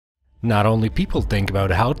Not only people think about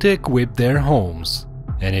how to equip their homes.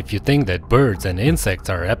 And if you think that birds and insects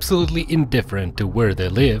are absolutely indifferent to where they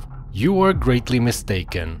live, you are greatly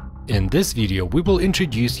mistaken. In this video, we will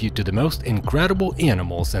introduce you to the most incredible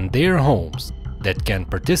animals and their homes that can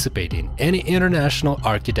participate in any international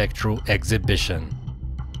architectural exhibition.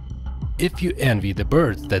 If you envy the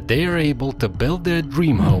birds that they are able to build their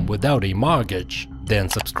dream home without a mortgage, then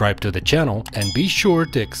subscribe to the channel and be sure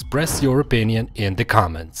to express your opinion in the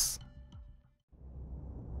comments.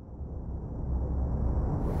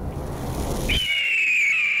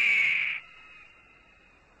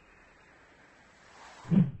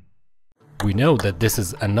 We know that this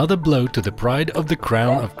is another blow to the pride of the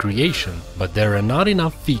crown of creation, but there are not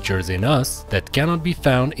enough features in us that cannot be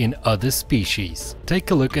found in other species. Take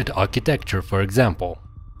a look at architecture, for example.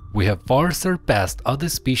 We have far surpassed other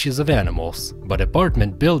species of animals, but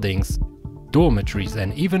apartment buildings, dormitories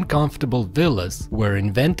and even comfortable villas were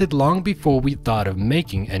invented long before we thought of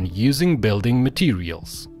making and using building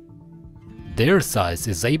materials. Their size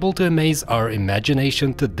is able to amaze our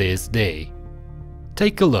imagination to this day.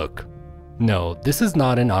 Take a look. No, this is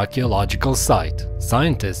not an archaeological site.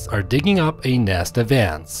 Scientists are digging up a nest of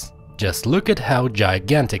ants. Just look at how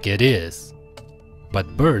gigantic it is.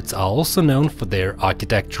 But birds are also known for their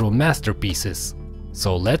architectural masterpieces,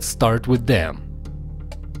 so let's start with them.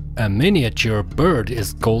 A miniature bird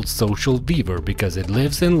is called social weaver because it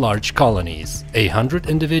lives in large colonies, 100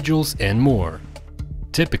 individuals and more.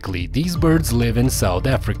 Typically, these birds live in South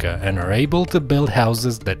Africa and are able to build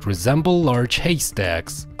houses that resemble large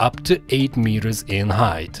haystacks, up to 8 meters in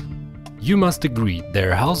height. You must agree,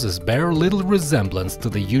 their houses bear little resemblance to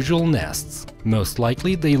the usual nests. Most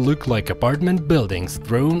likely they look like apartment buildings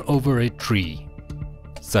thrown over a tree.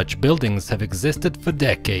 Such buildings have existed for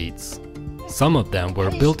decades. Some of them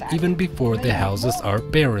were built even before the houses our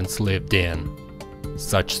parents lived in.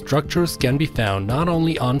 Such structures can be found not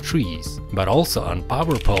only on trees, but also on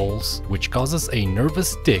power poles, which causes a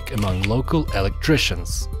nervous tick among local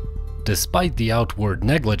electricians. Despite the outward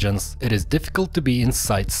negligence, it is difficult to be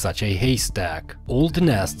inside such a haystack. Old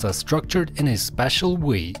nests are structured in a special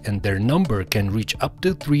way and their number can reach up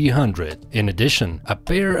to 300. In addition, a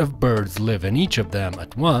pair of birds live in each of them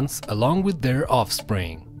at once along with their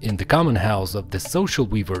offspring. In the common house of the social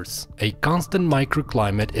weavers, a constant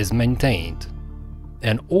microclimate is maintained,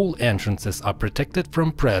 and all entrances are protected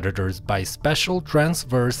from predators by special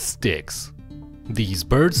transverse sticks. These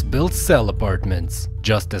birds build cell apartments,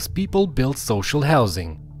 just as people build social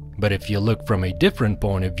housing. But if you look from a different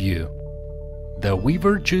point of view, the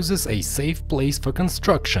weaver chooses a safe place for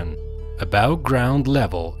construction, above ground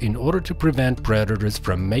level, in order to prevent predators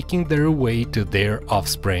from making their way to their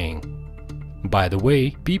offspring. By the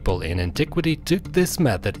way, people in antiquity took this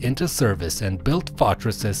method into service and built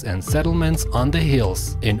fortresses and settlements on the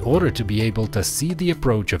hills in order to be able to see the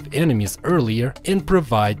approach of enemies earlier and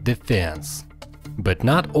provide defense. But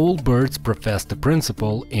not all birds profess the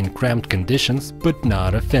principle in cramped conditions but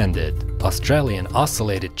not offended. Australian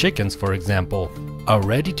ocellated chickens, for example, are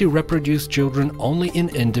ready to reproduce children only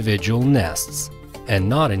in individual nests, and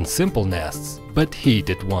not in simple nests, but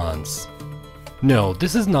heated ones. No,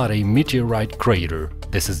 this is not a meteorite crater,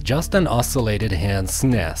 this is just an ocellated hen's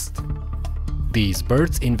nest. These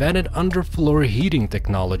birds invented underfloor heating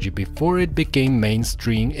technology before it became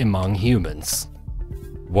mainstream among humans.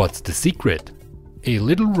 What's the secret? A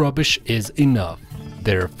little rubbish is enough.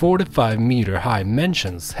 Their 4 to 5 meter high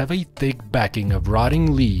mansions have a thick backing of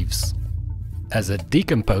rotting leaves. As it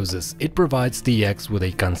decomposes, it provides the eggs with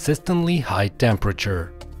a consistently high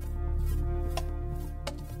temperature.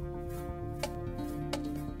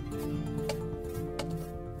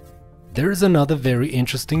 There is another very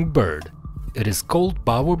interesting bird. It is called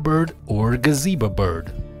bowerbird or gazebo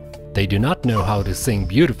bird. They do not know how to sing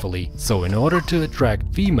beautifully, so in order to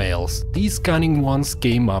attract females, these cunning ones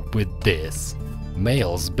came up with this.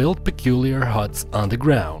 Males build peculiar huts on the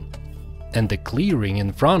ground, and the clearing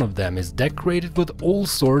in front of them is decorated with all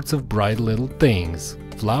sorts of bright little things,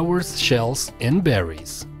 flowers, shells and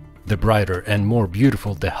berries. The brighter and more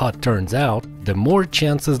beautiful the hut turns out, the more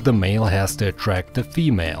chances the male has to attract the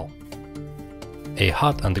female. A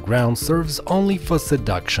hut on the ground serves only for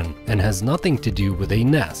seduction and has nothing to do with a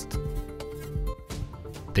nest.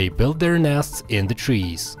 They build their nests in the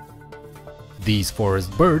trees. These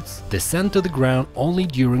forest birds descend to the ground only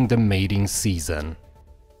during the mating season.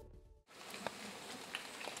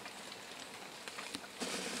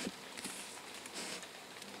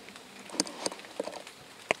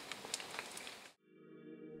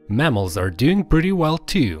 Mammals are doing pretty well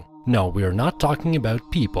too. No, we're not talking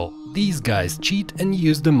about people. These guys cheat and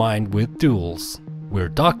use the mind with tools. We're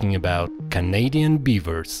talking about Canadian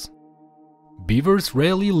beavers. Beavers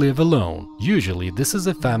rarely live alone. Usually this is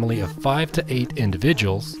a family of 5 to 8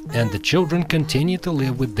 individuals, and the children continue to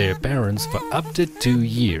live with their parents for up to 2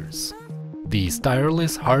 years. These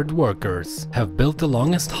tireless hard workers have built the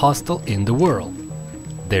longest hostel in the world.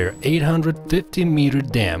 Their 850-meter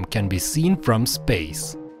dam can be seen from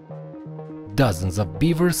space. Dozens of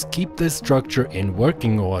beavers keep this structure in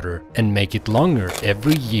working order and make it longer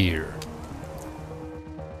every year.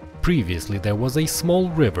 Previously there was a small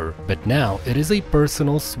river, but now it is a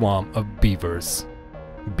personal swarm of beavers.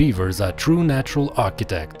 Beavers are true natural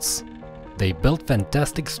architects. They build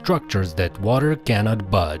fantastic structures that water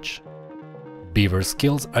cannot budge. Beaver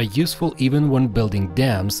skills are useful even when building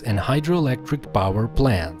dams and hydroelectric power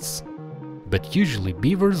plants. But usually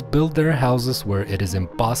beavers build their houses where it is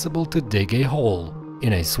impossible to dig a hole,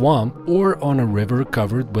 in a swamp or on a river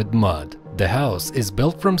covered with mud. The house is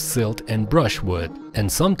built from silt and brushwood and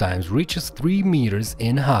sometimes reaches 3 meters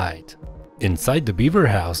in height. Inside the beaver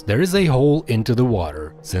house there is a hole into the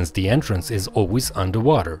water, since the entrance is always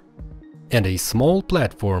underwater, and a small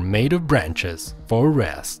platform made of branches for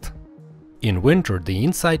rest. In winter the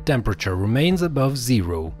inside temperature remains above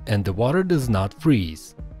zero and the water does not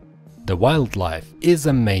freeze. The wildlife is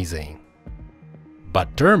amazing.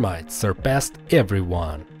 But termites surpassed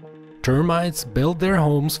everyone. Termites build their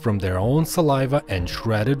homes from their own saliva and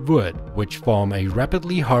shredded wood, which form a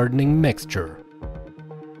rapidly hardening mixture.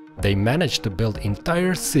 They manage to build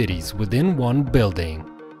entire cities within one building.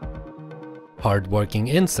 Hardworking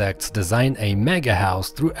insects design a mega house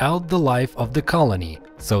throughout the life of the colony,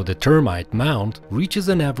 so the termite mound reaches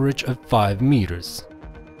an average of 5 meters.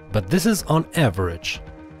 But this is on average.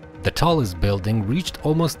 The tallest building reached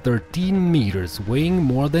almost 13 meters, weighing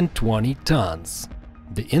more than 20 tons.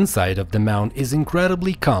 The inside of the mound is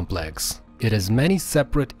incredibly complex. It has many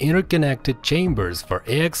separate interconnected chambers for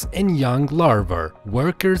eggs and young larvae,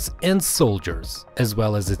 workers and soldiers, as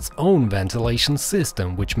well as its own ventilation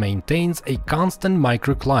system which maintains a constant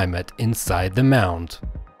microclimate inside the mound.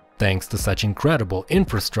 Thanks to such incredible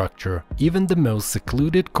infrastructure, even the most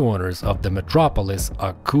secluded corners of the metropolis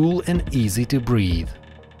are cool and easy to breathe.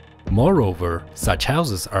 Moreover, such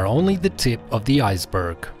houses are only the tip of the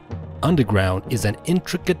iceberg. Underground is an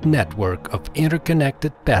intricate network of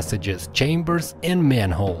interconnected passages, chambers and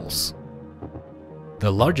manholes.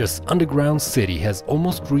 The largest underground city has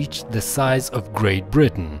almost reached the size of Great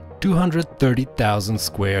Britain, 230,000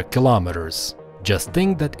 square kilometers. Just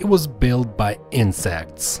think that it was built by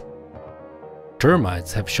insects.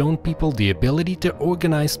 Termites have shown people the ability to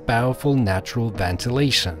organize powerful natural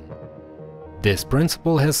ventilation. This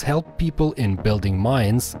principle has helped people in building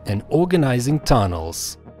mines and organizing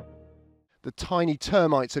tunnels. The tiny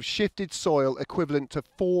termites have shifted soil equivalent to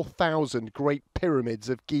 4,000 Great Pyramids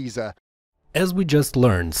of Giza. As we just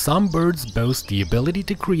learned, some birds boast the ability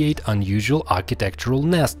to create unusual architectural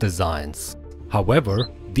nest designs. However,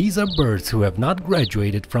 these are birds who have not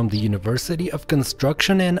graduated from the University of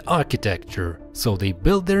Construction and Architecture, so they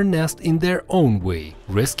build their nest in their own way,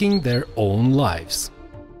 risking their own lives.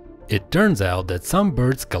 It turns out that some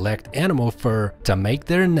birds collect animal fur to make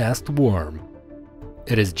their nest warm.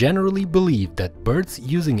 It is generally believed that birds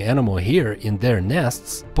using animal hair in their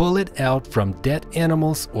nests pull it out from dead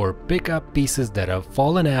animals or pick up pieces that have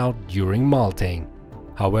fallen out during molting.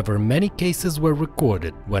 However, many cases were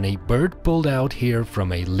recorded when a bird pulled out hair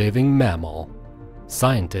from a living mammal.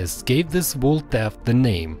 Scientists gave this wool theft the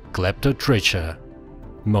name kleptotricha.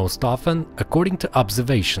 Most often, according to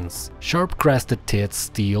observations, sharp-crested tits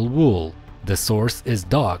steal wool. The source is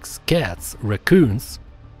dogs, cats, raccoons,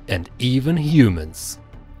 and even humans.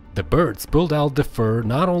 The birds pulled out the fur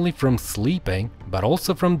not only from sleeping, but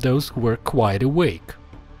also from those who were quite awake.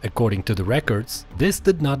 According to the records, this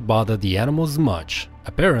did not bother the animals much.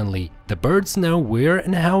 Apparently, the birds know where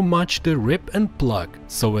and how much to rip and pluck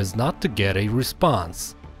so as not to get a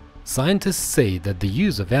response. Scientists say that the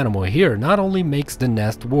use of animal hair not only makes the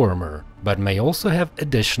nest warmer, but may also have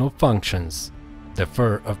additional functions. The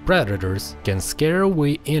fur of predators can scare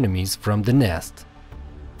away enemies from the nest.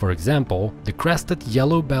 For example, the crested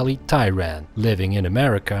yellow-bellied tyrant, living in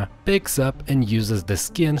America, picks up and uses the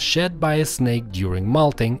skin shed by a snake during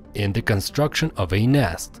molting in the construction of a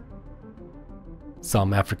nest.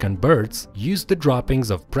 Some African birds use the droppings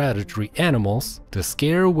of predatory animals to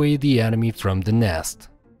scare away the enemy from the nest.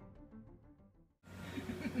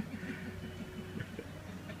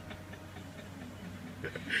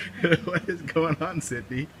 What is going on,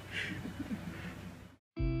 Sydney?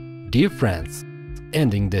 Dear friends,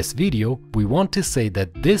 ending this video, we want to say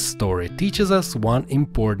that this story teaches us one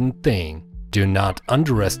important thing: do not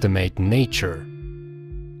underestimate nature.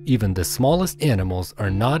 Even the smallest animals are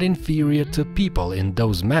not inferior to people in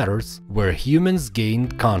those matters where humans gain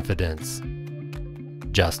confidence.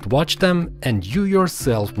 Just watch them and you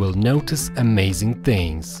yourself will notice amazing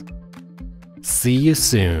things. See you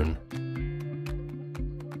soon!